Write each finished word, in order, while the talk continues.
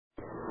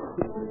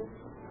Calling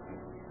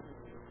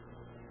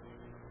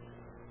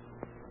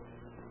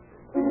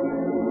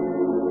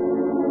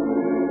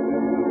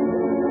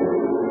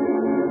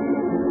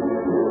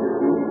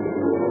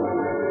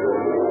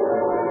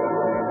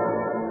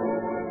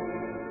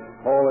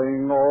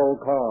All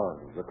Cars,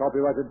 a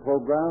copyrighted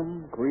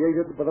program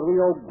created by the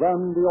Rio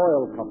Grande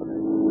Oil Company.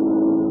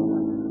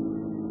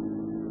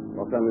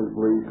 Los Angeles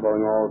Police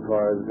calling all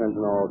cars,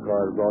 attention all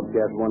cars,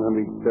 broadcast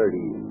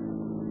 130.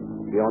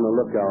 Be on the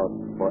lookout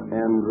for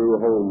Andrew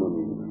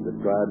Holman,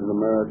 described as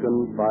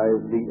American,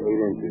 5 feet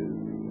 8 inches,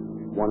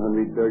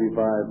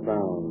 135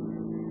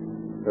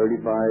 pounds,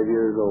 35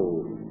 years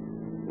old,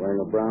 wearing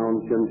a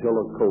brown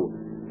chinchilla coat.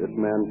 This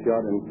man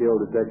shot and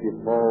killed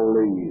Detective Paul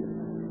Lee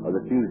of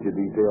the fugitive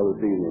detail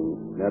this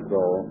evening. That's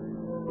all.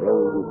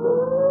 Roll and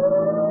close.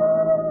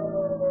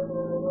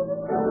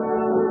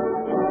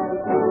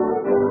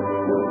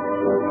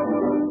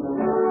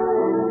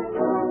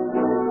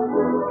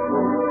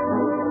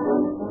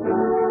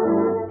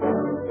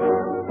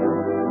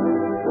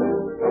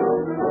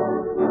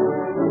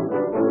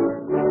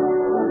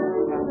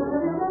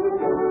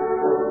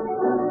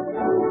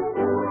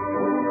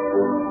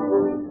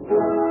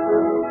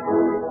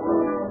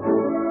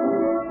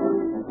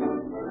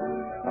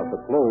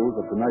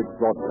 Of tonight's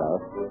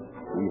broadcast,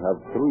 we have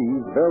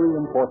 3 very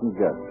important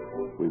guests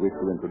we wish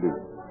to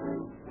introduce.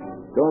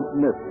 Don't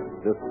miss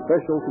this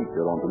special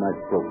feature on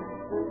tonight's program.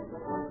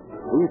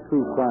 These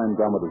true crime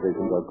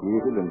dramatizations are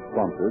created and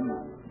sponsored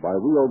by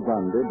Rio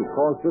Grande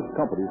because this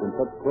company is in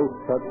such close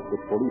touch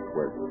with police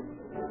work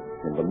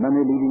in the many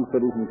leading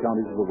cities and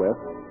counties of the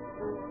West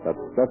that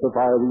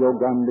specify Rio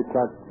Grande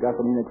cracked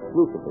gasoline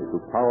exclusively to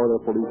power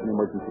their police and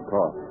emergency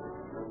cars.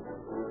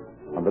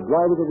 And the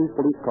drivers of these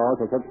police cars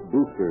are such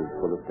boosters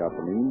for this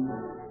gasoline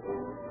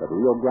that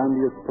Rio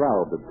Grande is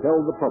proud to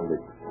tell the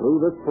public through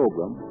this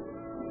program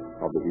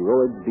of the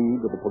heroic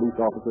deeds of the police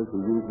officers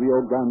who use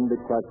Rio Grande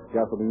cracked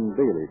gasoline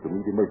daily to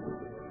meet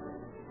emergencies.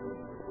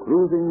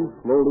 Cruising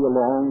slowly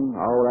along,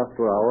 hour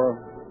after hour,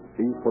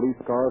 these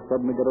police cars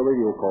suddenly get a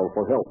radio call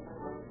for help.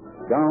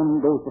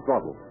 Down goes the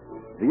throttle.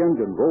 The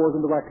engine roars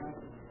into action.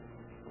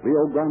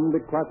 Rio Grande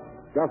cracked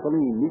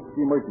gasoline meets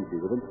the emergency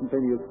with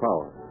instantaneous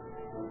power.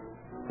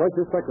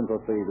 Precious seconds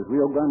are saved as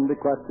Rio Grande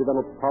cracked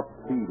develops top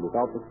speed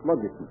without the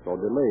sluggishness or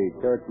delay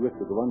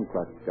characteristic of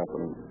uncracked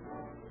gasoline.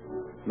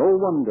 No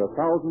wonder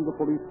thousands of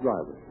police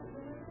drivers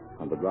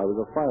and the drivers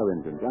of fire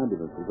engines,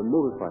 ambulances, and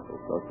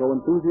motorcycles are so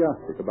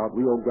enthusiastic about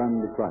Rio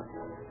Grande cracked.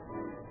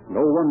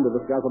 No wonder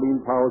this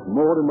gasoline powers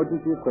more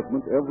emergency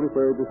equipment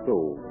everywhere it is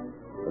sold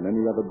than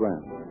any other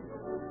brand.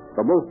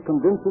 The most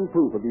convincing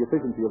proof of the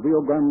efficiency of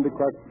Rio Grande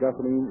cracked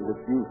gasoline is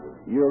its use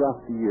year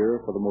after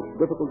year for the most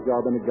difficult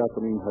job any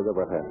gasoline has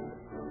ever had.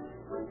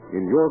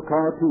 In your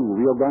car, too,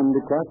 Rio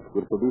Grande cracked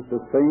will produce the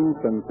same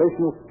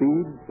sensational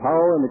speed,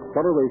 power, and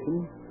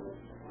acceleration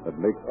that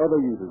makes other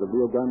users of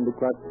Rio Grande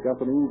cracked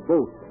gasoline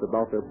boast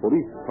about their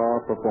police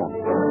car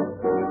performance.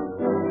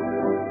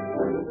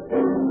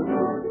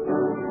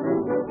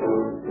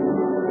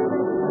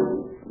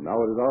 And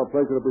now it is our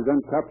pleasure to present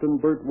Captain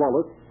Bert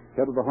Wallace,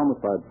 head of the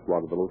homicide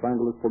squad of the Los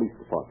Angeles Police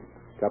Department.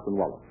 Captain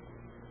Wallace.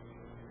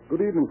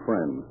 Good evening,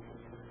 friends.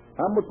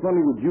 How much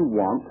money would you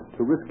want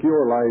to risk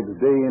your lives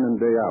day in and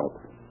day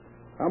out?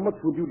 How much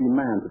would you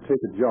demand to take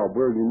a job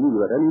where you knew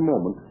that any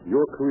moment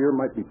your career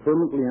might be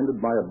permanently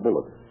ended by a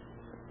bullet?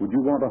 Would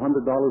you want $100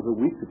 a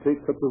week to take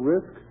such a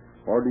risk?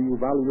 Or do you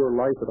value your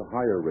life at a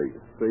higher rate,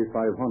 say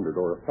 $500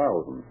 or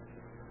 $1,000?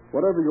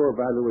 Whatever your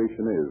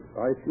valuation is,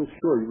 I feel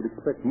sure you would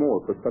expect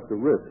more for such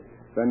a risk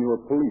than your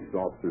police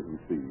officers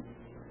receive.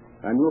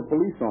 And your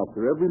police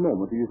officer, every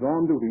moment he is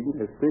on duty,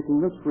 is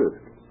taking this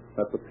risk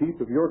that the peace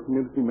of your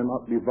community may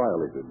not be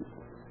violated.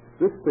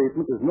 This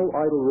statement is no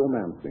idle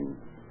romancing.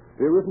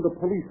 There isn't a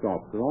police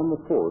officer on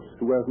the force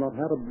who has not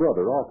had a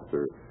brother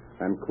officer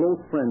and close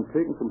friend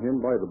taken from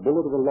him by the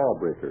bullet of a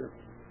lawbreaker.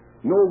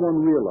 No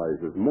one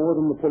realizes more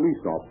than the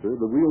police officer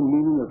the real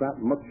meaning of that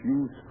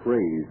much-used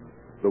phrase,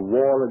 the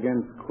war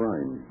against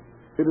crime.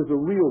 It is a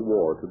real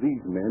war to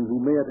these men who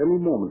may at any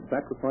moment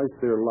sacrifice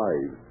their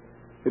lives.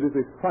 It is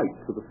a fight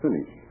to the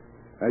finish.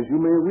 As you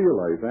may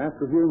realize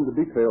after hearing the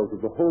details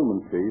of the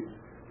Holman case,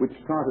 which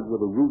started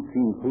with a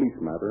routine police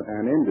matter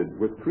and ended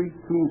with 3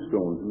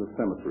 tombstones in the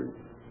cemetery.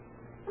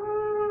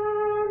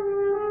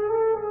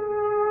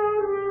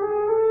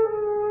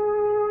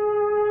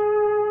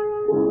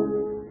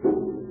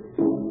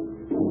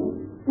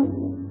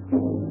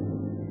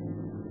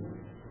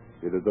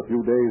 It is a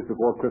few days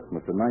before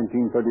Christmas in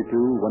 1932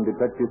 when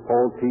Detective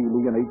Paul T.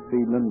 Lee and H.C.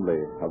 Lindley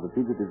of the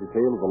fugitive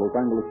detail of the Los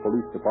Angeles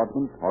Police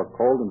Department are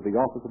called into the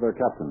office of their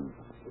captain.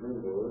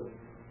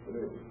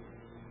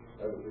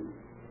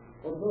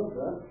 What's up,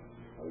 Jack?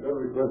 I got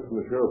a request from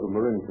the sheriff of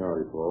Marin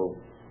County, Paul.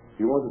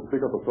 He wants us to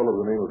pick up a fellow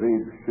by the name of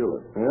Abe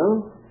Schiller.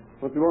 Yeah?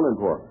 What's he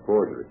wanting for?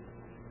 Forgery.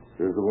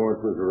 Here's the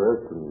warrant for his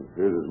arrest, and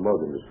here's his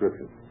mug and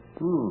description.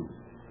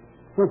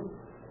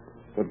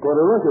 That's quite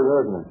a record,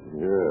 hasn't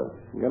it? Yeah.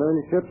 You got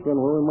any tips on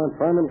where we might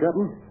find him,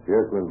 Captain?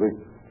 Yes, Lindley.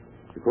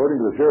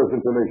 According to the sheriff's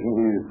information,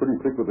 he's pretty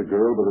thick with a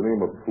girl by the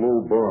name of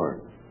Flo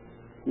Barnes.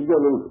 He's got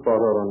a little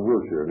spot out on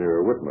Wilshire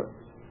near Whitmer.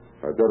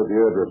 I've got the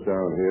address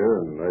down here,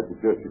 and I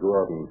suggest you go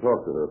out and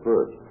talk to her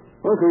first.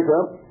 Okay,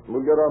 Cap.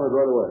 We'll get on it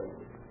right away.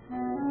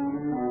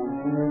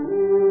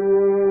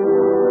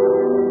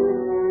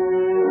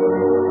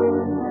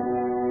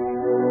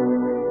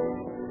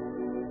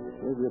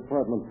 Here's the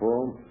apartment,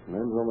 Paul.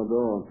 Name's on the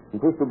door.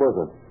 Push the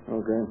buzzer.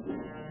 Okay.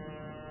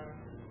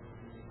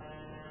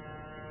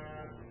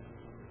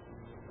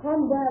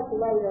 Come back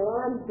later.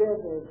 I'm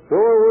busy. So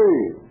are we.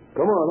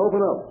 Come on,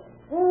 open up.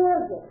 Who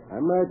is it? I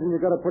imagine you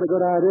got a pretty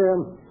good idea.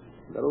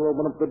 Better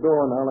open up the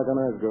door now like a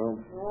nice girl.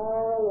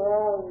 Oh,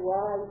 all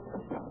right.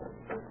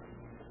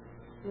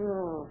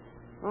 Oh,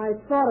 I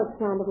thought it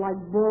sounded like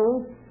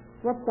bull.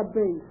 What's the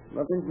beef?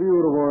 Nothing for you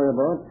to worry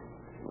about.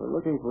 We're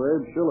looking for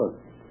Abe Schiller.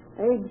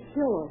 Abe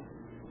Schiller.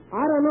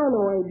 I don't know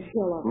no Abe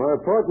Schiller. My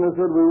partner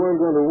said we weren't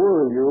going to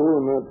worry you,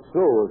 and that's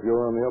so if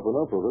you're on the up and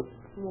up of it.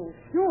 Well,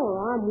 sure,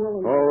 I'm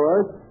willing. All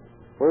right.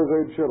 Where's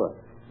Abe Schiller?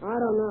 I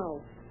don't know.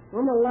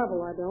 I'm a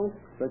level, I don't.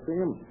 Expecting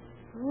him?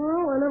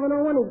 Well, I never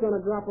know when he's going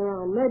to drop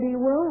around. Maybe he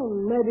will,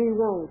 and maybe he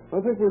won't. I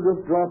think we'll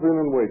just drop in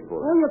and wait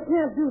for Oh, him. you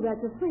can't do that.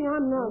 You see,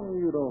 I'm not. Oh,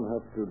 you don't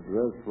have to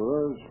dress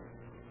for us.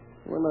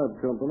 We're not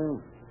company.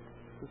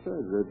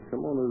 Besides, that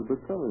kimono's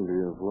becoming to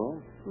you, Flo.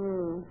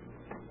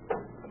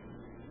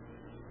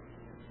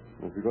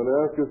 If you're going to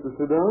ask us to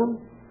sit down?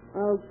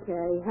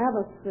 Okay, have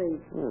a seat.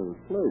 Yeah,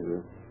 with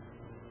pleasure.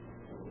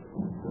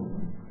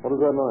 What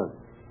does that mean?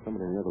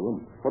 Somebody in the other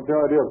room. What's the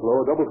idea, Flo?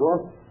 A double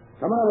cross?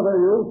 Come out of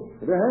there, you.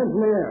 With your hands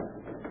in the air.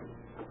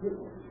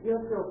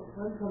 Yes, sir.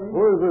 I'm coming.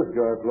 Who is this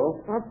guy, Flo?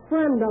 A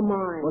friend of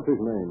mine. What's his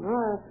name?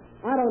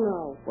 I don't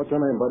know. What's your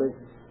name, buddy?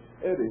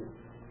 Eddie.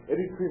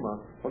 Eddie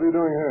Tremont. What are you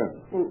doing here?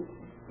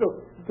 Look,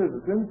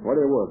 visiting. Where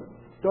do you work?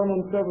 Down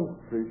on 7th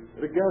Street,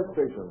 at a gas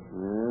station.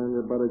 Yeah,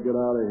 you better get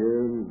out of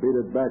here and beat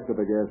it back to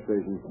the gas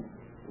station.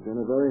 It's in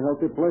a very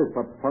healthy place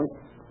for punks.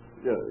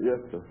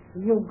 Yes, sir.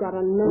 You've got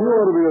a You nerve.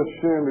 ought to be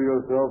ashamed of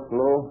yourself,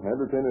 Flo,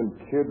 entertaining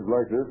kids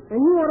like this. And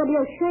you ought to be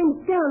ashamed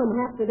scaring them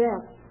half to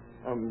death.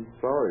 I'm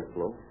sorry,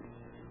 Flo.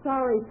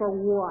 Sorry for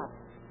what?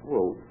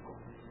 Well,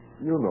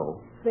 you know.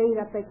 See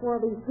that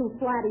before these two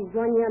flatties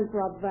run you in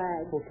for a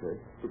bag.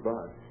 Okay.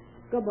 Goodbye.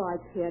 Goodbye,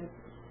 kid.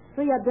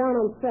 See you down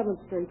on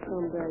 7th Street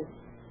someday.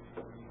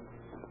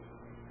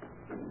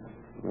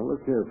 Now,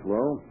 look here,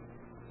 Flo.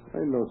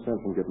 Ain't no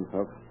sense in getting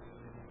tough.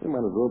 We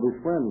might as well be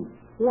friends.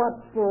 What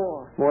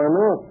for? Why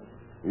not?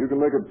 You can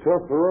make it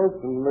tough for us,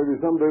 and maybe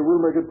someday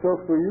we'll make it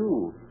tough for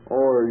you.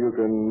 Or you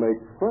can make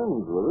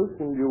friends with us,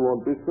 and you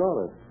won't be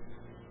sorry.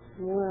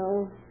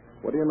 Well,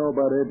 What do you know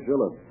about Abe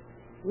Schiller?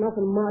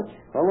 nothing much.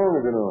 How long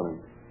have you known him?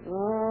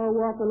 Oh,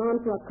 off and on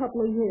for a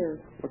couple of years.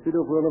 What's he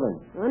do for a living?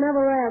 I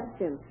never asked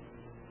him.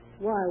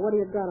 Why? What do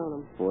you got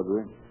on him?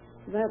 Forgery.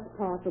 That's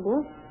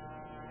possible.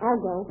 I'll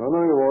go. Oh, no,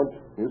 you won't.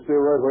 You stay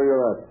right where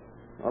you're at.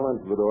 I'll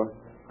answer the door.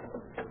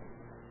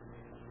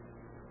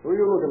 Who are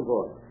you looking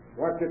for?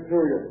 What's it to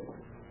you?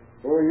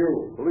 Who are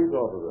you? Police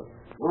officer.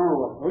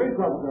 Oh, police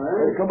officer, eh?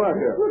 Hey, come back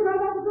here. Who's that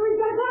officer? He's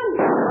got a gun!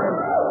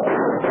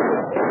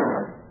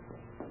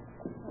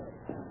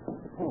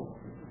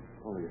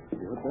 Oh, you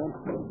heard that?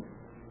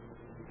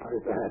 What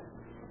is that?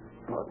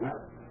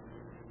 Partner.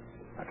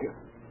 I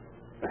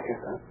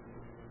guess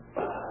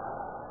that.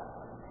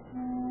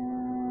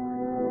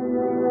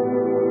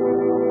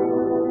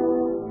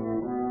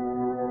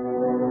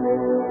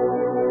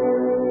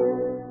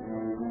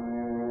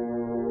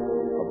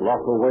 A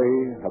block away,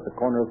 at the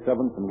corner of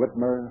 7th and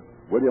Whitmer,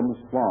 William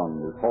Swan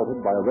is halted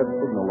by a red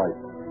signal light.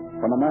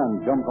 When a man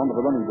jumped onto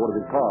the running board of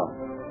his car,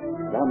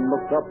 Swan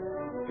looked up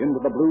into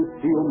the blue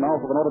steel mouth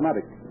of an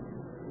automatic.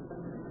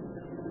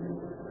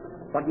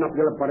 Button up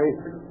your lip, buddy.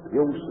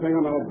 You sing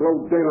and I'll blow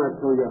daylight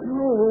through you.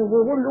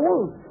 What do you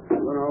want?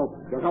 You know,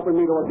 you're helping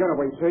me to a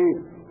getaway, see?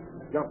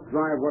 Just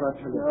drive what I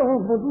tell you. Oh,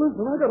 but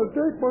listen, I got a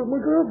date. My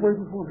girl's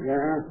waiting for me.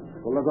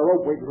 Yeah? Well, there's a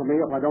rope waiting for me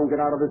if I don't get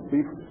out of this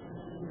beef.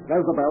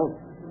 There's the bell.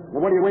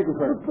 Well, what are you waiting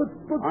for?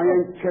 But I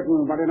ain't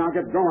kidding, buddy. Now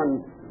get going.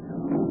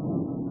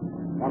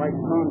 All right,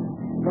 son.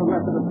 Go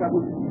left of the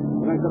 7th.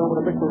 And then get over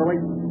to Victor to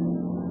wait.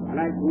 And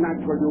act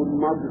natural, you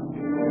mug.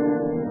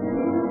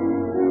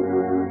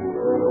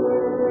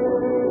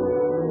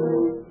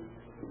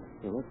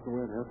 Well, that's the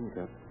way it happened,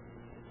 Cap.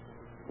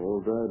 Paul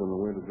died on the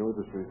way to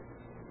Georgia Street.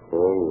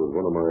 Paul was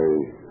one of my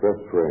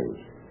best friends,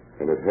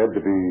 and it had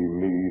to be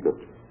me that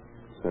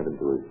sent him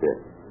to his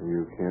death.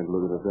 You can't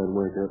look at it that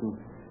way, Captain.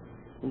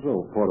 It's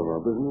all part of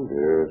our business.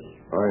 Yes,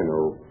 I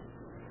know.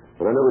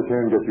 But I never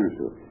can get used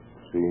to it.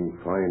 Seeing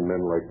fine men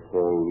like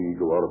Paul Lee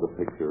go out of the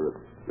picture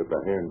at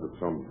the hands of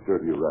some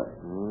dirty rat.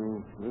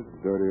 This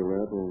dirty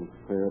rat will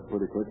pay up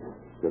pretty quick.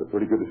 Got a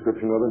pretty good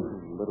description of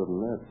him? Better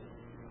than that.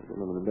 I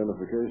got an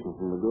identification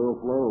from the girl,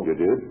 Flo. You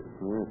did?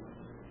 Yeah.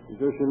 She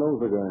says she knows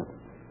the guy.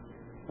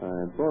 I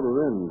brought her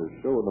in to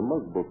show her the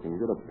mug book and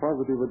get a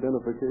positive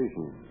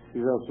identification.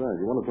 She's outside.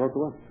 You want to talk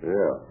to her?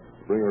 Yeah.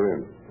 Bring her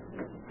in.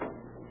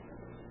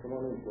 Come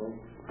on in, Flo.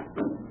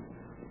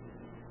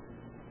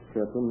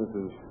 Captain, this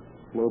is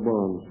Flo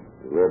Barnes.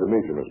 Glad to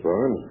meet you, Miss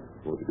Barnes.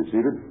 Won't you be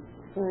seated?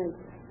 Thanks.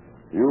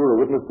 You were a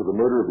witness to the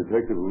murder of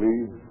Detective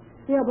Lee?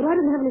 Yeah, but I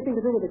didn't have anything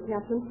to do with it,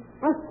 Captain.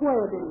 I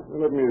swear I didn't.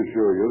 Well, let me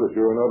assure you that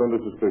you're not under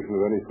suspicion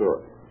of any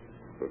sort.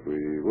 But we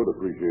would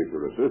appreciate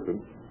your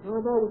assistance.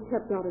 I've always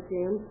kept out at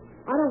Jan.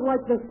 I don't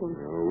like this one.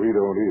 No, we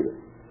don't either.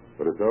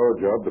 But it's our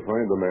job to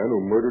find the man who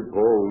murdered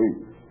Paul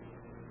Lee.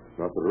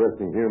 Not that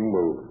arresting him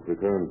will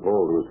return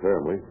Paul to his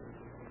family,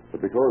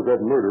 but because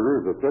that murderer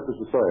is a threat to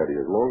society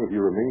as long as he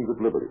remains at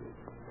liberty.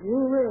 You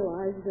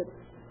realize that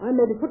I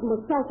may be putting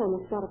myself on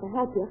the spot if I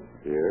help you.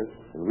 Yes,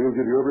 and we'll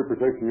give you every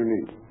protection you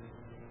need.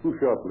 Who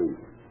shot Lee?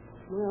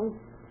 Well,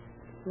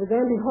 it was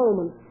Andy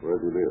Holman. Where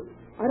does he live?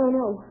 I don't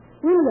know.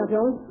 Really, I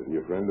don't. Is he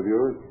a friend of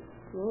yours?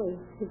 Oh,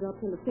 he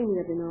drops in to see me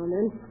every now and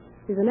then.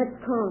 He's an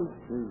ex-con.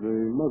 Here's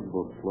the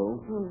mugbook, Flo.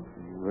 Oh.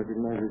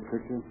 Recognize his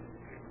picture?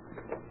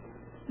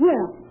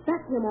 Yeah,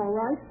 that's him, all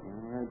right.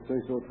 I'd say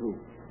so, too.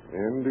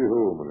 Andy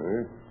Holman,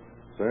 eh?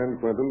 San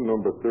Quentin,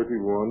 number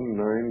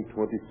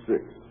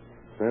 31926.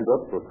 Sent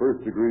up for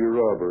first-degree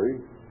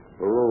robbery.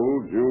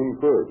 Parole June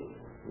 1st.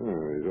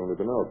 He's only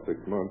been out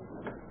 6 months.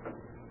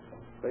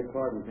 Beg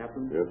pardon,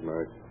 Captain. Yes,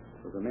 Max.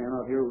 There's a man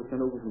out here who was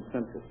sent over from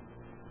Central.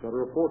 Got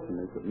a report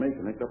from us that may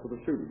connect up with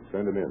the shooting.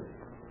 Send him in.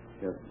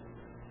 Yes.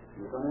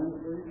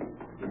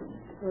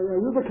 Are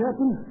you the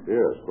captain?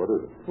 Yes, what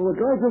is it? Well, the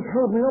guy just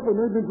held me up and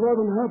made me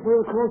driving halfway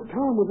across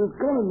town with his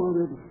gun in my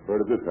head. Where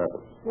did this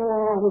happen? Well,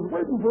 I was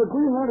waiting for a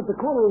green light at the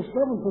corner of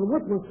 7th and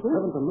Whitman Street.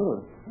 7th and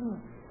Miller.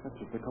 That's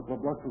just a couple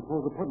of blocks from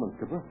Paul's apartment,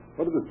 Skipper.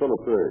 What did this fellow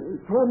say?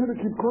 He told me to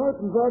keep quiet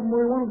and drive him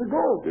where he wanted to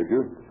go. Did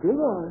you? Did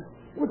I?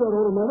 With that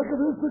automatic, it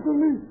is stick with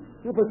me.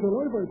 If it's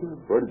alive, I did.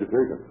 Where did you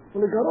take him?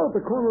 Well, he got out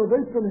at the corner of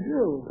 8th and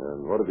Hill.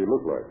 And what did he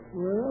look like?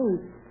 Well,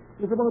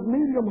 he was about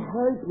medium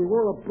height, and he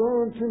wore a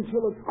brown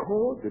chinchilla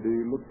coat. Did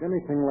he look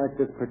anything like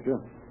this picture?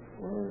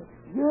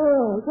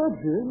 Yeah, that's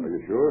him. Are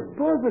you sure?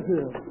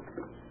 Positive.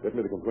 Get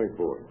me the complaint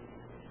form.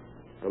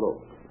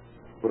 Hello.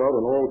 Put out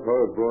an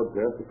all-cars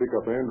broadcast to pick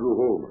up Andrew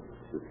Holman,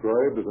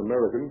 described as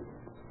American,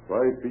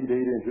 5 feet 8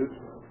 inches,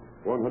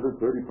 130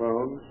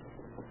 pounds,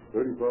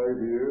 35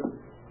 years,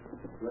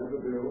 slender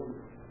build.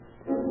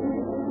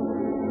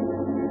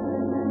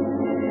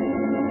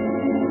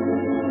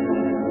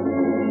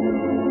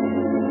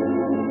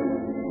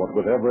 But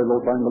with every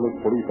Los Angeles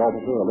police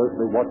officer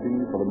alertly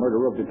watching for the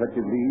murder of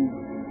Detective Lee,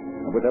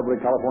 and with every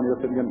California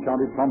city and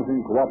county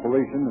promising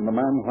cooperation in the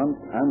manhunt,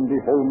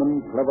 Andy Holman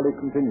cleverly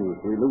continues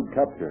to elude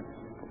capture.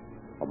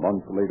 A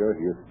month later,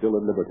 he is still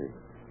at liberty,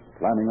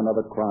 planning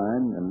another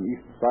crime in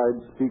East Side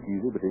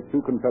speakeasy with his 2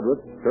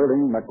 Confederates,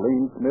 Sterling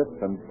McLean Smith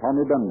and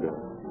Tommy Bender,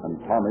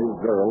 and Tommy's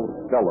girl,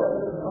 Stella.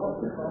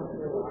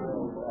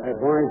 Hey,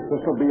 boys,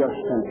 this'll be a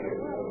cinch.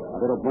 A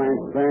little blank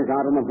bank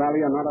out in the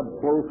valley and not a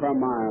blow for a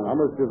mile. How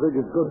much do you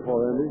think it's good for,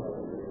 Andy?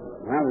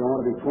 Well, there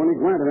ought to be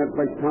 20 grand in that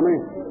place, Tommy.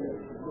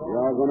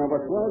 You're going to have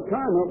a swell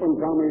time helping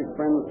Tommy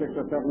spend $6,000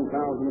 or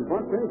 $7,000,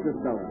 ain't you,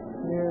 Stella?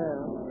 Yeah.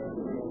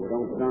 You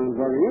don't sound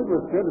very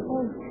interested.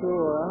 Oh,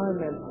 sure. I'm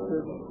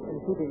interested in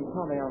keeping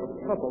Tommy out of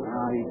trouble.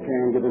 He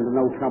can't get into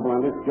no trouble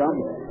on this job.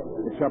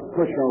 It's a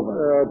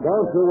pushover.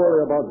 Don't you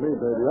worry about me,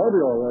 baby. I'll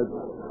be all right.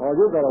 All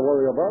you got to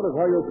worry about is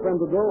how you'll spend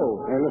the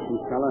dough. Hey, listen,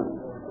 Stella.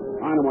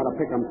 I know how to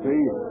pick 'em,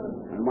 see?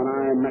 And when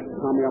I met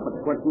Tommy up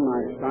at Quentin,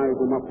 I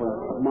sized him up with a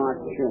smart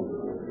chin.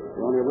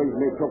 The only reason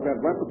he took that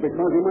rep was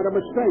because he made a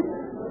mistake.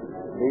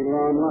 He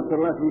learned lots of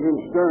lessons in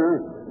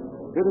stir.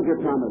 Didn't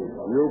you, Tommy?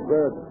 You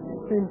bet.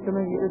 Seems to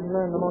me you didn't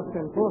learn the most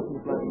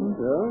important lesson.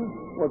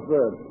 Yeah? What's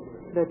that?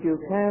 That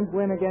you can't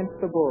win against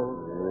the bulls.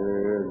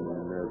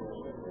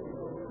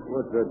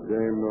 What's that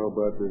dame know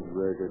about this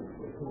record?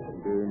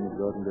 Dame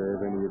doesn't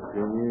have any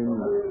opinion.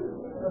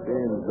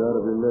 Dame's got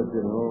to be left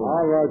at home.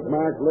 All right,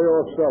 Mac. Lay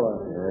off Stella.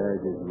 Yeah, I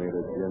just made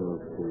a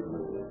general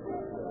statement.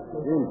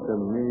 Seems to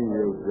me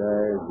you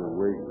guys are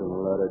wasting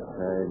a lot of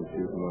time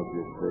shooting up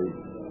your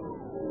face.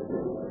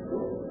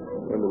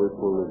 When do we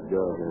pull this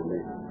job,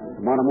 Andy?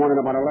 Tomorrow morning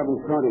about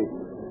 11:30.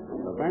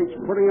 The bank's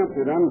pretty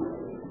empty then.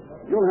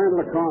 You'll handle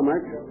the car,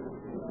 Mac.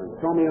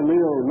 And Tommy and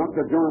Neil knock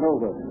the joint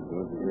over.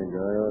 Don't you think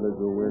I ought to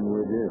go in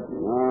with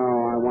you? No,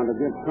 I want to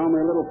give Tommy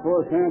a little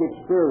first-hand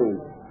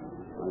experience.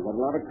 I've got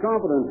a lot of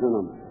confidence in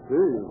him.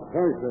 Gee,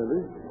 thanks,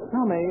 Andy.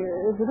 Tommy,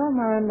 if you don't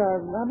mind,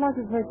 I'd like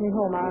you to take me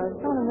home. I've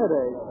got a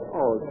headache.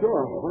 Oh,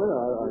 sure.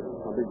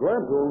 I'll be glad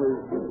to.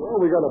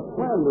 We got to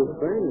plan this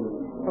thing.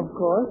 Of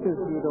course,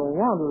 if you don't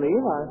want to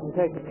leave, I can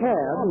take a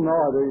cab. I'm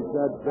not ain't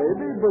that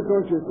baby, but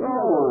don't you Go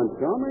on,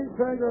 Tommy.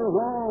 Take her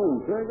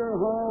home. Take her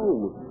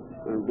home.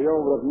 And be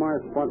over at my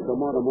spot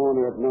tomorrow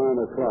morning at 9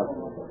 o'clock.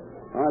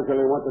 I'll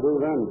tell you what to do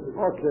then.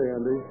 Okay,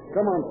 Andy.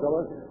 Come on,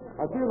 fella.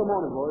 I'll see you in the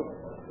morning, boys.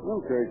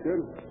 Okay,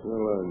 kid. So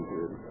long,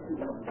 kid.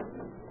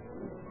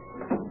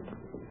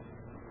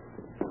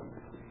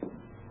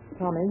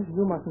 Tommy,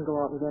 you mustn't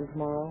go out with them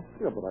tomorrow.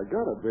 Yeah, but I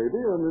got it,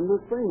 baby. I'm in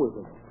this thing with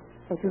them.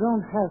 But you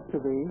don't have to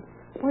be.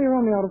 Well, you're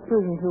only out of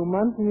prison 2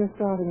 months and you're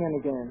starting in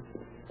again.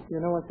 You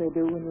know what they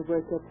do when you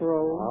break your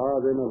parole?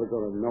 They're never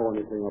going to know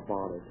anything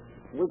about it.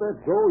 With that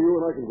dough, you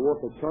and I can go off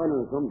to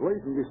China in some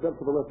place and be set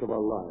for the rest of our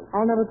lives.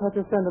 I'll never touch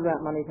a cent of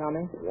that money,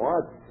 Tommy.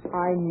 What?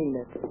 I mean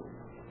it.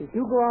 If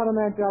you go out on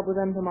that job with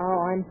them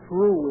tomorrow, I'm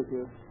through with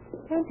you.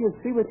 Can't you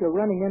see what you're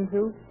running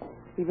into?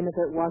 Even if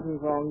it wasn't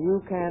wrong,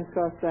 you can't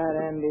trust that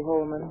Andy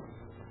Holman.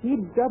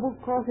 He'd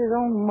double-cross his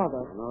own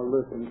mother. Now,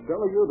 listen,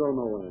 Stella, you don't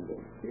know Andy.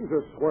 He's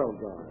a swell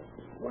guy.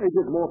 Why, he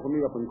did more for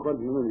me up in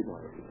Quentin than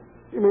anybody.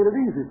 He made it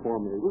easy for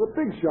me with a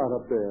big shot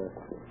up there.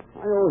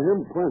 I owe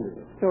him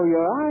plenty. So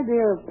your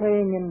idea of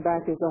paying him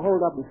back is to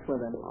hold up with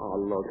him? Oh,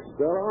 look,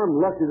 Stella, I'm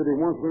lucky that he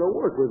wants me to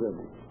work with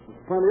him.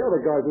 There's plenty of other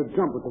guys who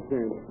jump at the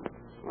chance.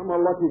 I'm a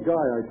lucky guy,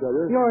 I tell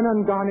you. You're an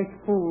ungarnished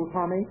fool,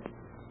 Tommy.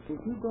 If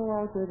you go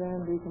out with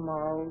Andy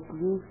tomorrow,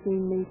 you've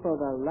seen me for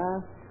the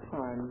last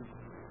time.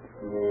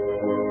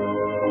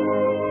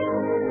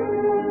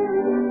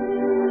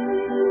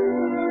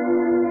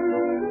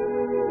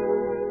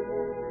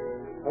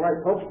 All right,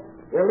 folks,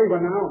 we're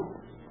leaving now.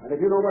 And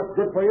if you know what's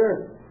good for you,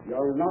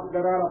 you'll not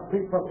get out of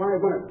peace for 5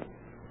 minutes.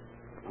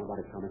 All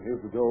right, Tommy,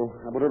 here's the dough.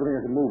 I put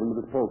everything I can move into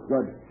this post.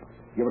 Good.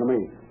 Give it to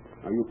me.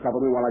 Now, you cover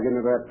me while I get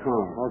into that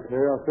car.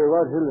 Okay, I'll stay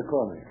right here to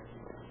call me.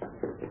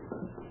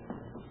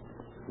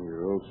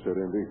 You're all set,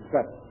 Andy.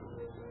 Set.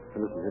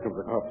 And listen, here comes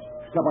the cops.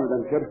 Step on it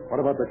then, kid.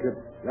 What about the kid?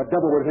 You're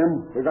double with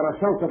him. We've got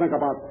ourselves to think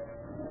about.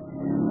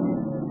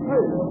 Hey,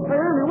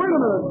 Andy, wait a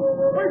minute.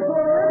 Wait for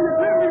it, Andy. You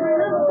can't leave me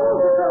here.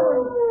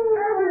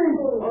 Andy!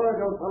 All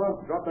right, old fella.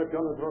 Drop that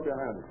gun and throw up your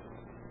hands.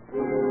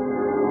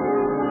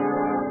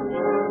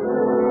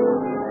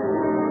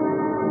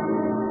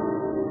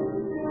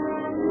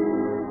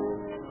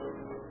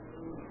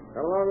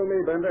 Come along with me,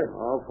 Bender.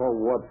 Oh, for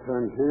what,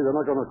 turnkey? They're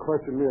not going to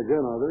question me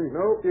again, are they?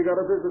 Nope, you got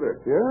a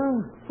visitor.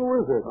 Yeah? Who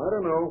is it? I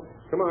don't know.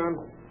 Come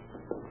on.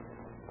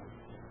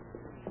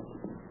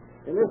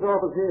 In this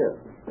office here.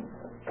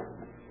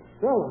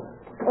 Stella.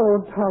 Oh,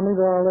 Tommy,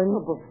 darling.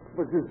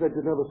 But you said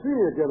you'd never see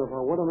me again if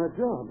I went on that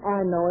job.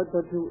 I know it,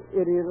 but you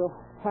idiot. Oh,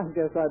 I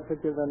guess I'd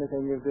forgive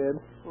anything you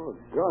did. Oh,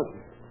 gosh.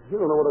 You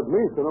don't know what it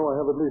means to know I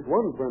have at least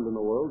one friend in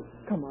the world.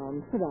 Come on,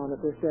 sit down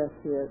at this desk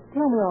here.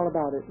 Tell me all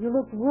about it. You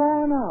look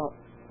worn out.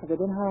 Have they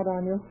been hard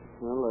on you?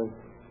 Well, they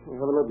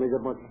haven't let me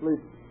get much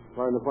sleep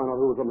trying to find out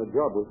who was on the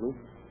job with me.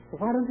 Well,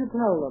 why don't you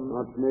tell them?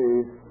 Not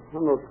me.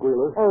 I'm no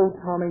squealer. Oh,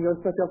 Tommy,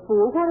 you're such a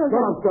fool. What is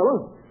Come on,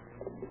 Stella.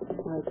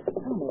 Why,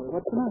 Tommy,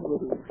 what's the matter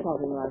with you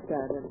shouting like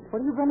that? And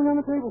what are you drumming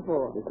on the table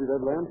for? You see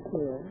that lamp?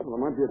 Yeah.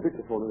 Well, it might be a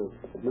dictaphone in it.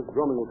 Miss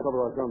Drumming will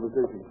cover our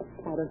conversation.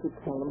 Why don't you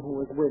tell them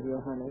who was with you,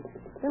 honey?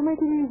 They'll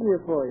make it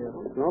easier for you.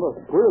 It's not a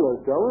squealer,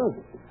 Stella.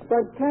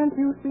 But can't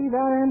you see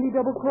that Andy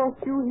double-crossed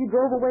you? He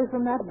drove away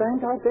from that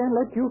bank out there and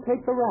let you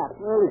take the rap.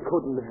 Well, he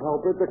couldn't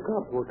help it. The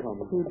cops were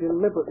coming. He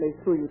deliberately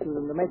threw you to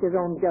them to make his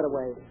own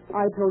getaway.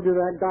 I told you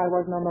that guy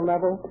wasn't on the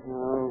level.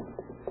 No.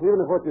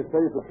 Even if what you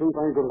say is the truth,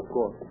 I ain't going to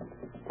score.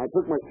 I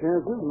took my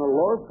chances and I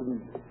lost, and,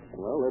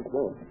 well, that's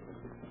that.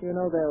 You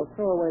know they'll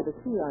throw away the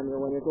key on you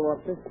when you go up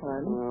this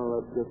time. Well,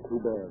 that's just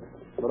too bad.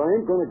 But I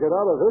ain't going to get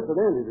out of this at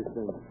Andy's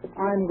expense.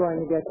 I'm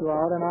going to get you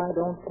out, and I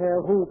don't care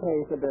who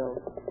pays the bill.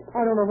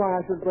 I don't know why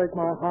I should break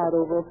my heart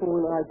over a fool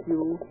like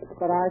you,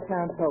 but I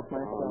can't help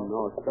myself. Oh,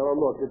 no, Stella,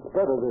 look, it's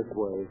better this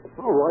way.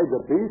 I'll ride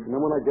the beast, and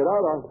then when I get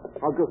out,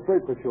 I'll go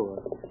straight for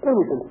sure. Then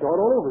we can start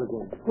all over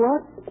again.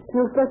 What?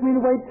 You expect me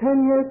to wait 10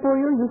 years for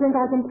you? You think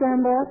I can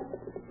stand that?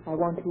 I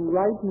want you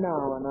right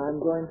now, and I'm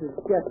going to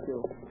get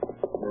you.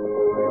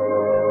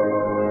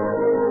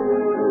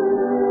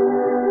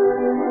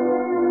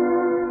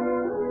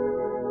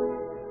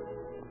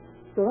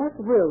 So that's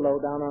the real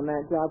lowdown on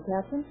that job,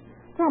 Captain.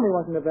 Tommy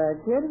wasn't a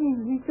bad kid.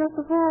 He's just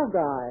a fall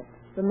guy.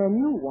 The men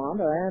you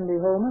want are Andy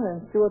Holman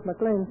and Stuart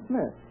McLean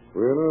Smith.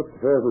 We're not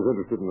half as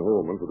interested in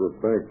Holman for this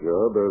bank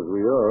job as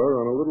we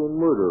are on a little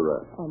murder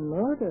rap. A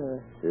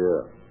murder?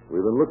 Yeah.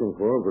 We've been looking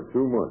for him for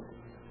 2 months.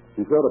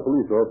 He shot a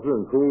police officer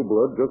in cold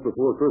blood just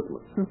before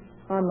Christmas.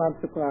 I'm not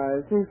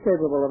surprised. He's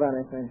capable of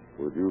anything.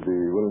 Would you be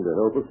willing to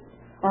help us?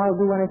 I'll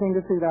do anything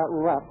to see that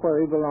rat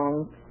where he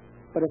belongs.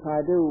 But if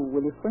I do,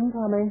 will you spring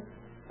Tommy?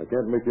 I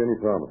can't make you any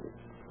promises,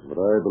 but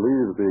I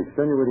believe that the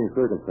extenuating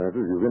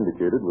circumstances you've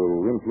indicated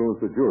will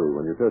influence the jury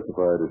when you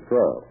testify at his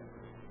trial.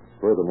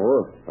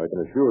 Furthermore, I can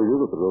assure you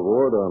that the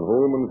reward on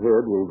Holman's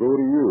head will go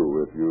to you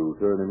if you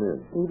turn him in.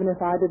 Even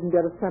if I didn't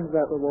get a cent of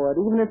that reward,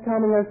 even if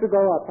Tommy has to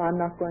go up, I'm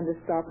not going to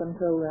stop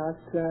until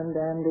I've turned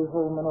Andy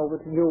Holman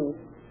over to you.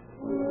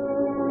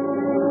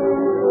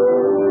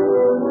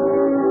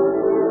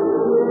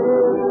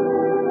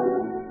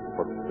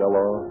 But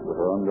Stella, with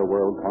her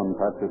underworld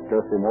contacts, is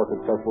scarcely more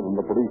successful than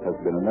the police has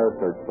been in their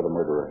search for the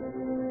murderer.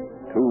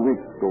 2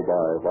 weeks go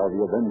by while the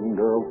avenging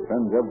girl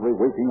spends every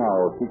waking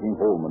hour seeking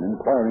Holman,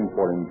 inquiring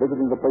for him,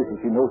 visiting the places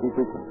she knows he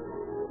frequents.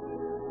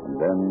 And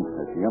then,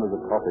 as she enters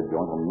a coffee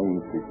joint on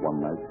Main Street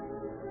one night,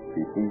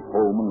 she sees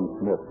Holman and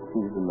Smith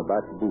seated in the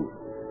back booth.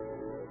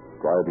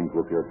 Striving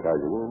to appear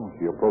casual,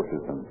 she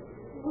approaches him.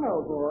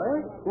 Hello,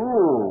 boy.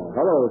 Oh,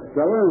 hello,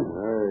 Stella.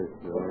 Hey,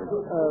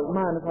 Stella.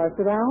 Mind if I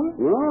sit down?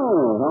 No,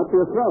 help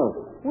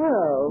yourself.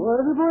 Well, where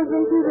have you boys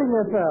been keeping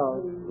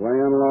yourselves?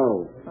 Laying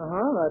low.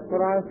 That's what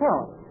I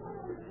thought.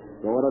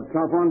 So what a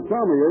tough on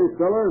Tommy, eh,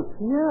 Stella?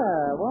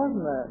 Yeah,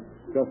 wasn't it?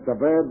 Just a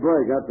bad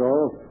break, that's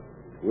all.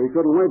 We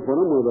couldn't wait for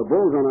them with the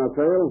bulls on our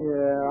tail.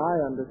 Yeah,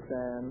 I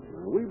understand.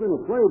 We've been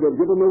afraid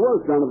they'd give him the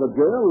worst down at the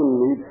jail and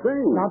he'd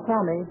sing. Now,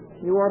 Tommy,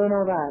 you ought to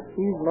know that.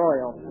 He's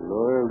loyal.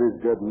 Loyalty's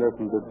got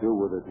nothing to do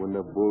with it when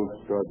the bulls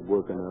start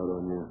working out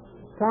on you.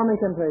 Tommy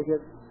can take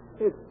it.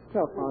 It's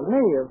tough on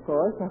me, of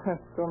course. I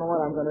don't know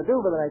what I'm going to do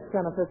for the next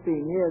 10 or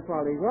 15 years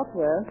while he's up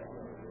there.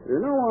 You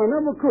know, I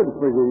never could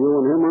figure you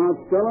and him out,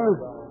 Stella.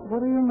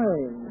 What do you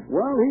mean?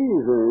 Well,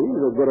 he's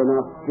a good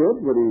enough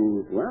kid, but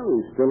he's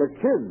still a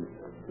kid.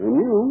 And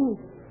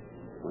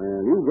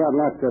you've got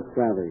lots of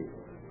savvy.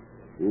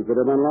 You could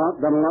have done a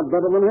lot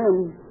better than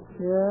him.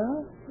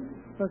 Yeah?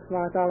 Looks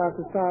like I'll have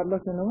to start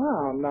looking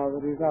around now that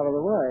he's out of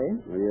the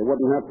way. Well, you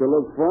wouldn't have to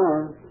look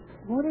far.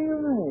 What do you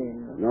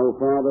mean? No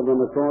farther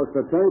than across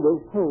the table.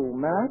 Who,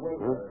 Mac?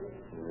 Huh?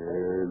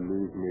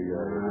 Leave me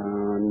out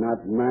of it. Not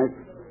Mac.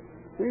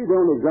 He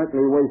don't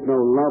exactly waste no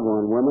love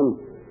on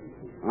women.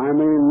 I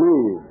mean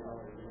me.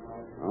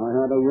 I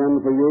had a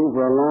yen for you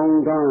for a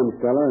long time,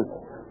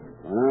 Stella.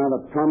 And now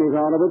that Tommy's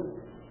out of it,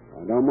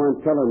 I don't mind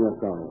telling you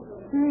so.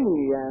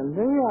 Gee,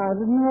 Andy, I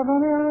didn't have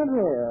any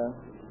idea.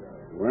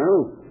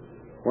 Well,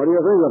 what do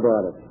you think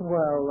about it?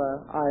 Well,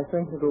 I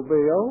think it'll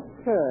be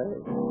okay.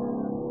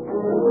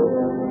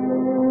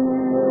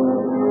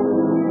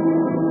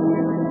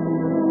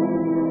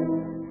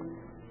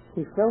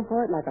 He fell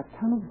for it like a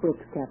ton of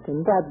bricks,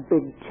 Captain. That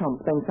big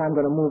chump thinks I'm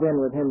going to move in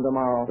with him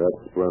tomorrow.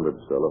 That's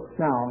splendid, Stella.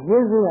 Now,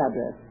 here's the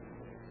address.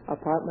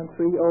 Apartment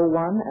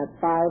 301 at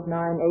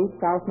 598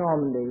 South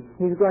Normandy.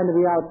 He's going to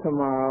be out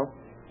tomorrow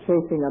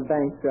chasing a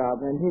bank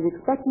job, and he's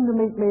expecting to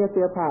meet me at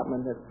the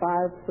apartment at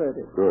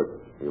 5:30. Good.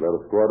 You'll have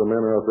a squad of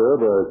men out there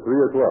by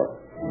 3 o'clock.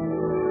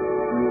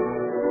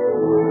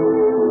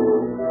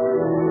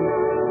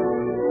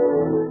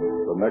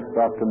 The next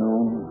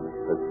afternoon,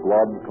 a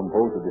squad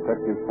composed of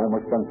Detectives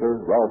Homer Spencer,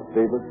 Ralph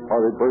Davis,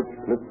 Harry Birch,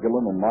 Cliff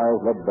Gillen, and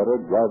Miles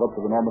Ledbetter drive up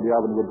to the Normandy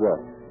Avenue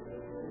address.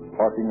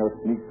 Parking their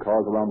sneak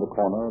cars around the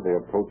corner, they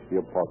approach the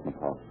apartment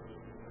house.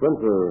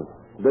 Spencer,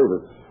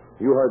 Davis,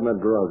 you hide in that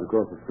garage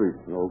across the street.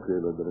 Okay,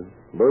 Ledbetter.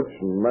 Birch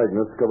and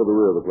Magnus cover the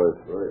rear of the place.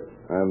 Right.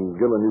 And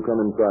Gillen, you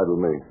come inside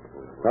with me.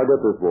 Now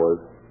get this,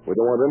 boys. We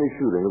don't want any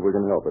shooting if we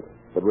can help it.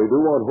 But we do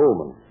want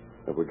Holman.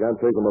 If we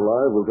can't take him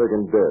alive, we'll take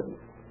him dead.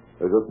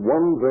 There's just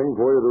one thing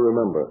for you to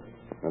remember,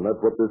 and that's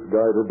what this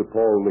guy did to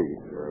Paul Lee.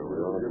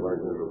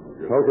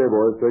 Okay,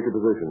 boys, take your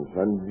positions.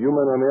 And you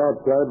men on the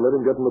outside, let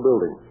him get in the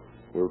building.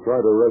 We'll try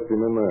to arrest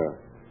him in there.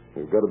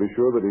 We've got to be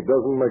sure that he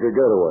doesn't make a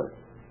getaway.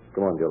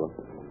 Come on, Gillen.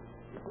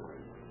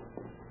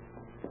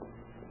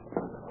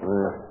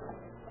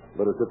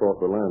 Better tip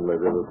off the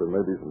landlady that there may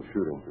be some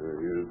shooting.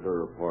 Here's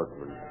her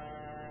apartment.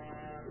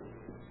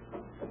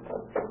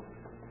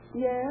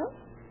 Yes?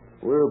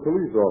 We're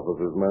police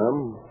officers,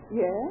 ma'am.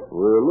 Yes?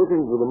 We're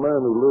looking for the man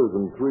who lives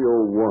in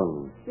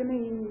 301. You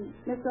mean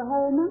Mr.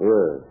 Holman?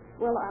 Yes.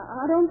 Well,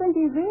 I don't think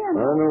he's in.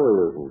 I know he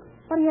isn't.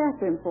 What do you ask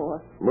him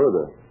for?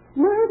 Murder.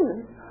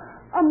 Murder?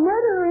 A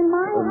murder in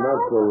my Not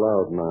house? so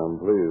loud,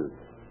 ma'am, please.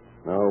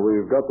 Now,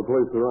 we've got the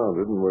place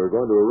surrounded, and we're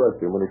going to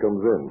arrest him when he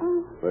comes in.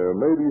 There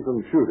may be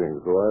some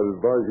shooting, so I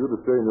advise you to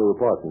stay in your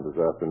apartment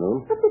this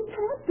afternoon. But you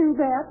can't do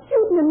that.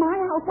 Shooting in my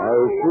house. I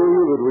assure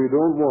you that we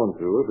don't want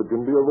to if it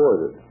can be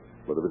avoided.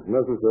 But if it's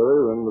necessary,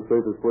 then the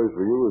safest place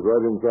for you is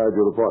right inside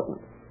your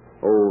apartment.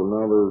 Oh,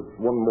 now there's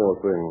one more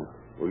thing.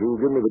 Will you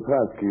give me the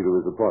pass key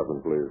to his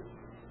apartment, please?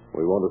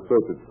 We want to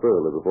search it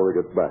thoroughly before he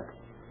gets back.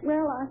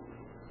 Well,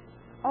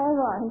 all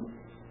right.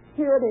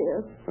 Here it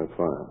is. That's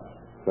fine.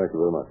 Thank you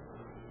very much.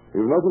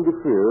 You've nothing to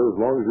fear as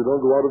long as you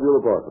don't go out of your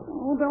apartment.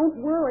 Oh, don't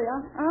worry.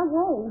 I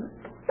won't.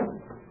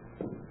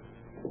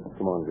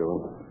 Come on,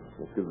 Gillen.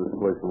 Let's give this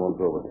place a once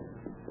over.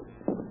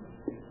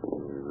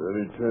 Is there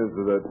any chance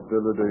of that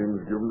Stella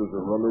dame's giving us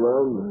a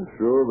runaround?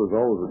 Sure, there's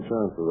always a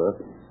chance of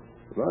that.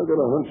 But I've got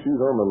a hunch she's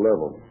on the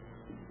level.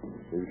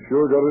 You've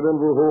sure got it in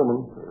for Holman.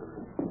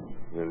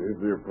 And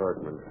here's the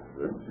apartment.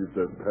 Let's see if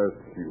that pass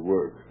key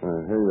works.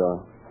 Here you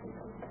are.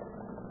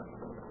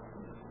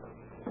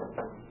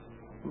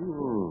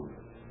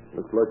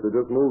 Looks like they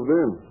just moved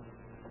in.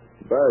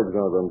 Bag's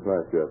not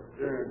unpacked yet.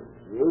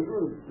 This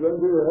one's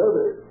plenty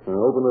heavy.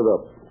 Open it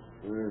up.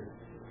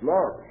 It's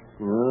locked.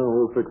 Yeah,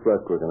 we'll fix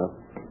that quick enough.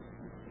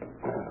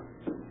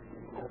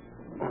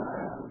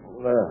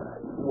 There.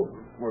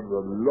 For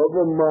the love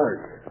of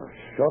Mike. A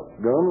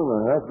shotgun and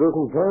a half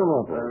dozen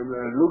pineapples.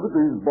 And look at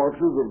these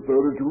boxes of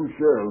 32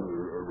 shells.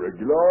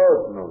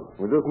 Regular? No.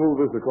 We just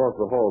moved this across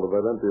the hall to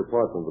that empty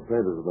apartment the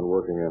painters have been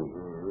working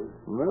in.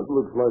 And that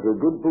looks like a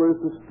good place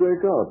to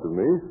stake out to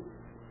me.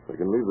 We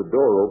can leave the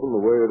door open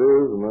the way it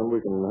is, and then we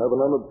can have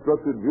an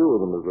unobstructed view of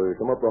them as they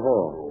come up the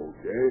hall.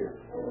 Okay.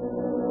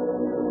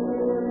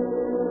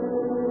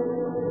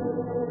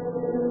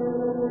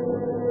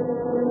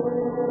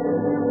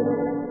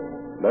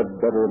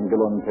 Ledbetter and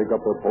Gillen take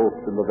up their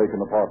posts in the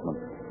vacant apartment,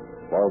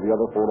 while the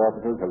other 4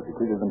 officers have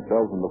secreted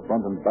themselves in the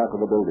front and back of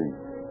the building.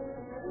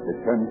 It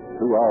tense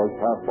 2 hours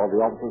pass while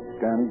the officers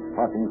scan each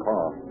passing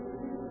car,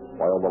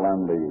 while the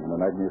landlady, in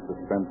an agony of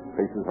suspense,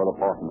 faces her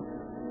apartment,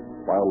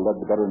 while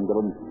Ledbetter and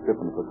Gillen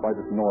stiffen at the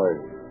slightest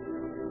noise.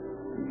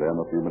 Then,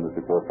 a few minutes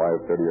before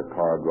 5:30, a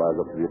car drives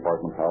up to the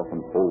apartment house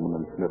and Holman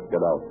and Smith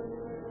get out.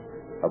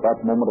 At that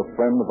moment, a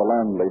friend of the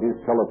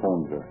landlady's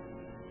telephones her.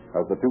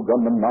 As the two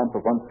gunmen mount the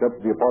front steps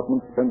of the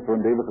apartment, Spencer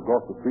and Davis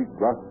across the street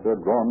grasp their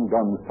drawn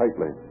guns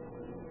tightly.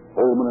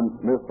 Holman and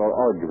Smith are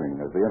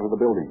arguing as they enter the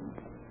building.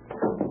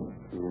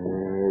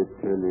 I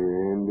tell you,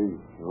 Andy,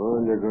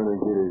 all you're going to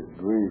get is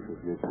grief if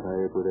you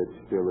tie up with that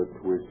Stella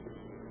twist.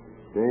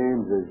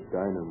 James is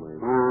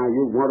dynamite.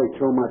 You worry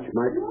too much,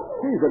 Mike.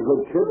 He's a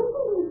good kid.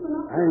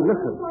 Hey,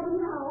 listen.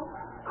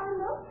 I'm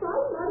not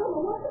frightened. I don't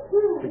know what to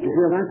do. Did you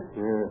hear that?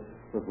 Yeah,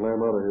 let's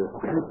lamb out of here.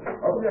 Okay.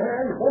 Up your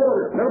hands. Hold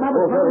it. Let him out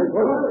of the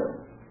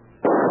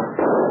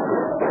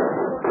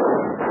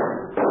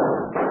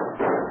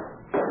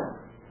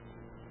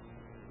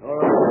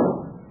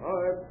All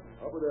right.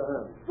 Up with your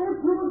hands. Don't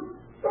shoot.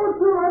 Don't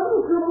shoot. I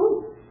don't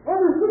shoot.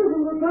 I'm a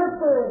citizen of the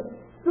taxpayer.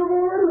 You've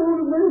already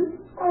wounded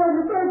me. I have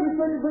a thank you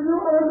for you.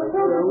 I have a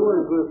thank you. Who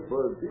is this,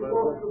 Bud? He's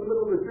off to the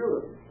middle of the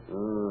shooter.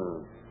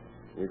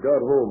 You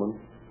got Holman.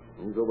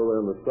 He's over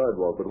there on the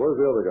sidewalk, but where's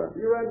the other guy?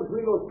 He ran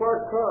between those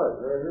parked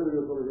cars. Here he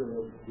is over here.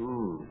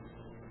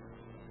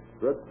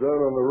 Stretched down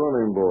on the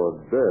running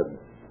board, dead.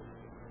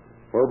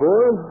 Well,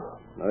 boys,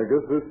 I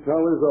guess this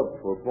tallies up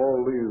for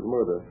Paul Lee's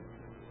murder.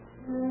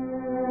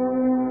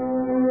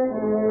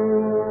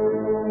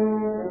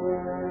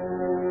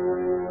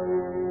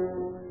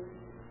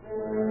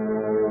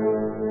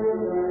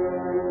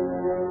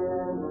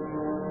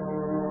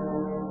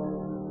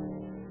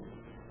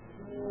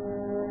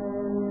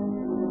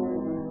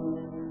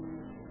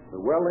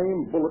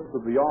 Well-aimed bullets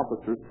of the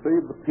officers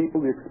saved the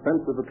people the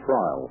expense of the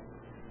trial.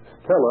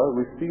 Stella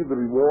received the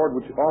reward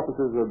which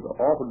officers had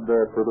offered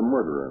for the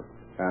murderer,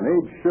 and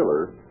Abe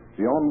Schiller,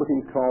 the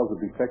onlooking cause of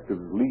Detective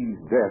Lee's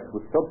death,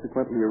 was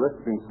subsequently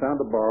arrested in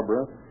Santa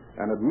Barbara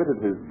and admitted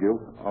his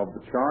guilt of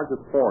the charge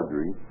of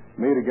forgery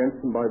made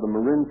against him by the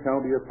Marin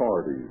County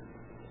authorities.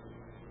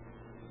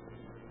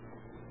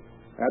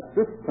 At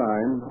this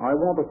time, I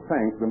want to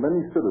thank the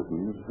many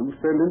citizens who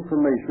send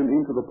information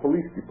into the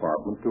police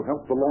department to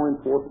help the law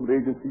enforcement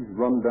agencies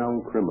run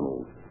down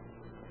criminals.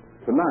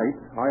 Tonight,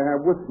 I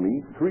have with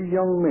me 3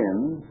 young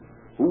men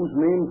whose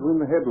names were in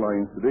the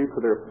headlines today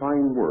for their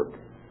fine work.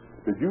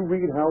 Did you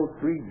read how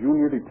 3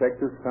 junior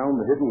detectives found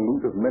the hidden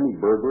loot of many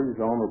burglaries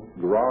on a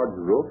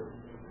garage roof?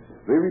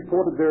 They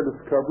reported their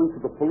discovery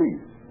to the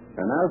police,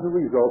 and as a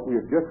result, we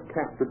have just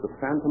captured the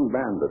Phantom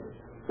Bandit,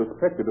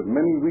 suspected of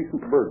many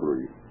recent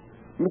burglaries.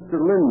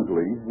 Mr.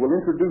 Lindsley will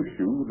introduce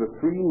you the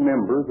 3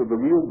 members of the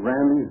Rio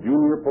Grande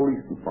Junior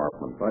Police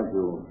Department. Thank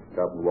you,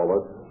 Captain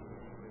Wallace.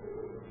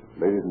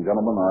 Ladies and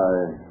gentlemen, I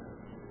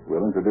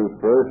will introduce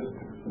first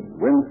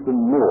Winston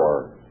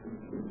Moore,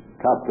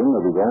 captain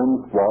of his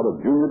own squad of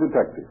junior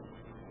detectives.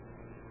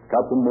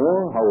 Captain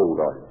Moore, how old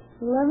are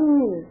you?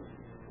 11 years.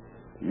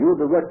 You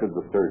directed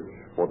the search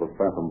for the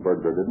Phantom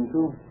burglar, didn't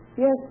you?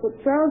 Yes, but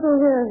Charles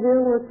O'Hara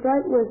here was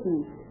right with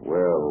me.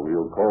 Well,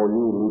 we'll call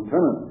you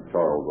Lieutenant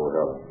Charles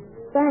O'Hara.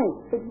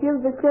 Thanks, but give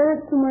the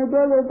credit to my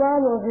brother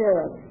Bob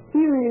O'Hara.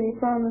 He really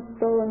found the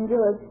stolen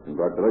goods.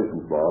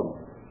 Congratulations,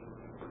 Bob.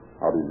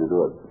 How did you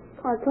do it?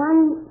 I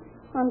climbed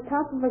on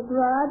top of a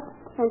garage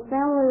and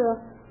found where the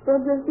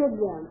burglar hid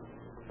them.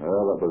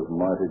 Well, that was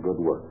mighty good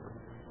work.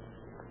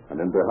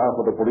 And in behalf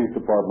of the police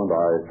department,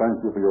 I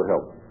thank you for your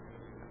help.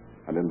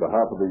 And in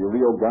behalf of the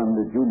Rio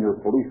Grande Junior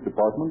Police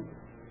Department,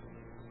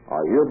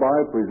 I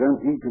hereby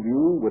present each of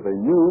you with a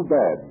new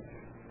badge.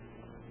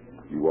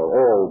 You are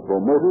all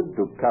promoted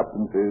to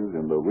captaincies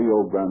in the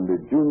Rio Grande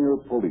Junior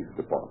Police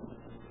Department.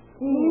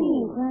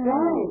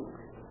 Thanks.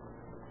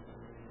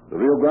 The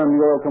Rio Grande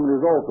Oil Company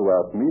has also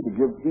asked me to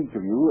give each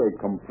of you a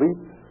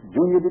complete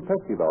junior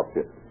detective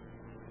outfit.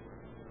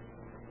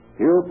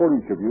 Here for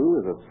each of you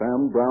is a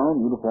Sam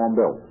Brown uniform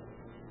belt,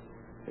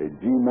 a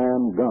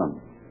G-Man gun,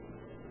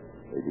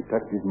 a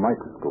detective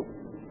microscope,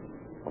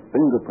 a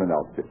fingerprint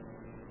outfit,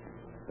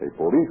 a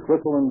police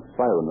whistle and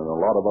siren, and a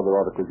lot of other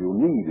articles you'll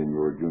need in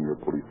your junior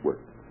police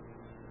work.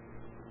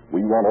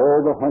 We want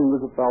all the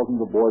hundreds of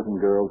thousands of boys and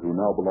girls who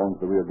now belong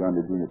to the Rio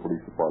Grande Junior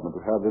Police Department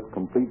to have this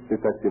complete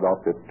detective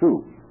outfit,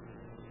 too.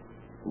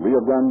 Rio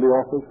Grande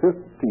offers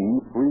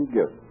 15 free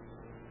gifts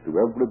to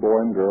every boy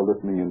and girl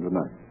listening in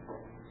tonight.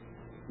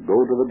 Go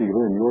to the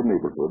dealer in your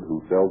neighborhood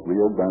who sells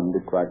Rio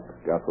Grande cracked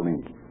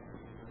gasoline.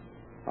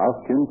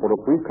 Ask him for a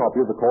free copy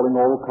of the Calling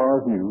All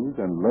Cars News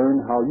and learn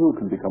how you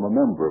can become a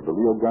member of the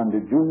Rio Grande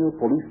Junior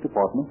Police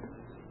Department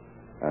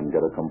and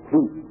get a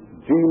complete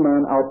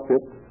G-Man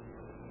outfit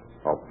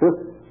of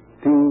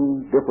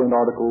 15 different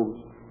articles,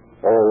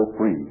 all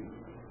free.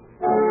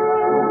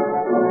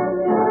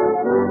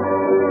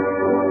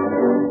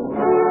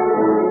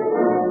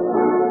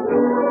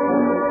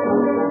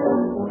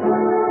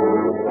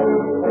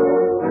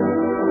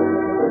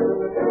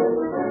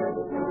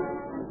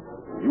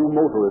 You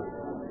motorists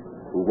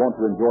who want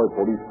to enjoy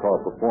police car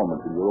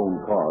performance in your own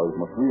cars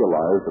must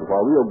realize that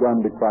while Rio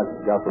Grande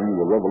cracked gasoline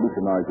will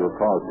revolutionize your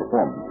car's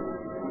performance,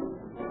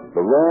 the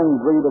wrong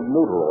grade of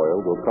motor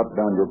oil will cut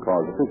down your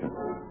car's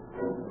efficiency.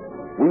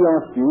 We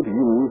ask you to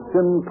use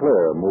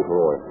Sinclair motor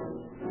oil,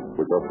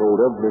 which are sold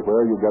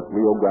everywhere you get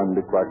Rio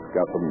Grande cracked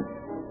gasoline.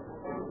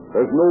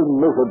 There's no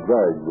motor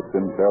drag with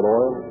Sinclair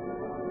oil.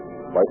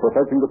 By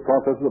perfecting the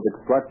processes of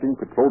extracting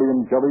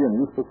petroleum jelly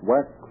and useless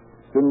wax,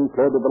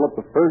 Sinclair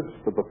developed the first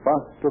of the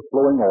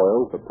faster-flowing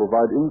oils that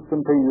provide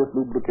instantaneous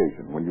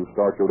lubrication when you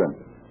start your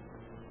engine.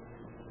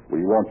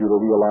 We want you to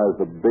realize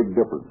the big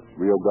difference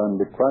Rio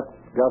Grande cracked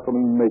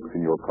gasoline makes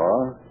in your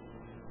car,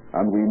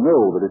 and we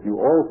know that if you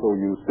also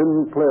use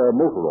Sinclair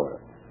motor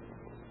oil,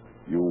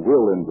 you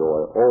will enjoy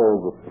all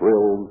the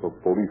thrills of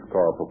police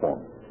car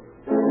performance.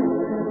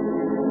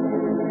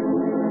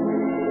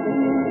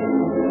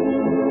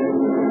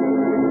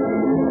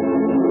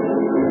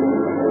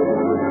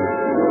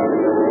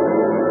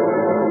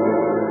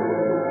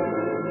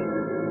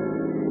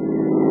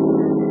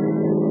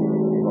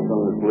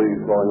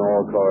 Calling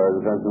all cars,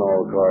 attention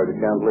all cars, to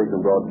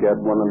cancellation broadcast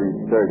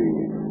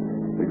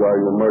 130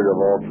 regarding the murder of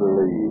Officer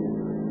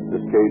Lee.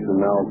 This case is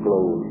now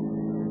closed.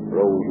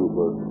 Roll,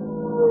 Hooper.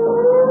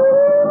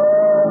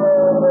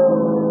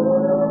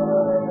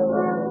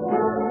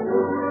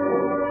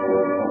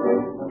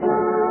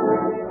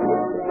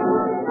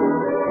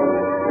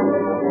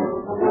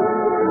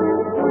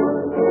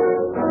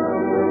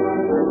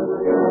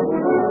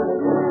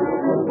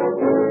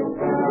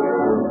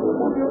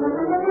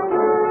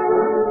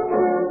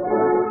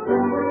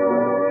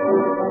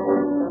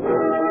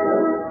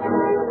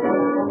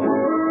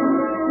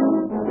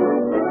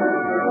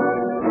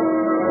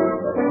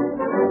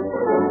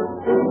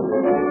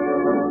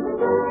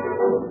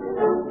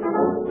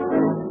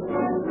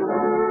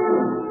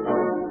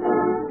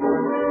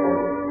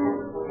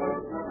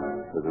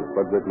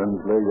 Frederick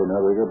Lindsley, your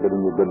narrator,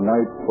 bidding you good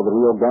night for the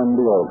Rio Grande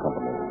Oil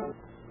Company.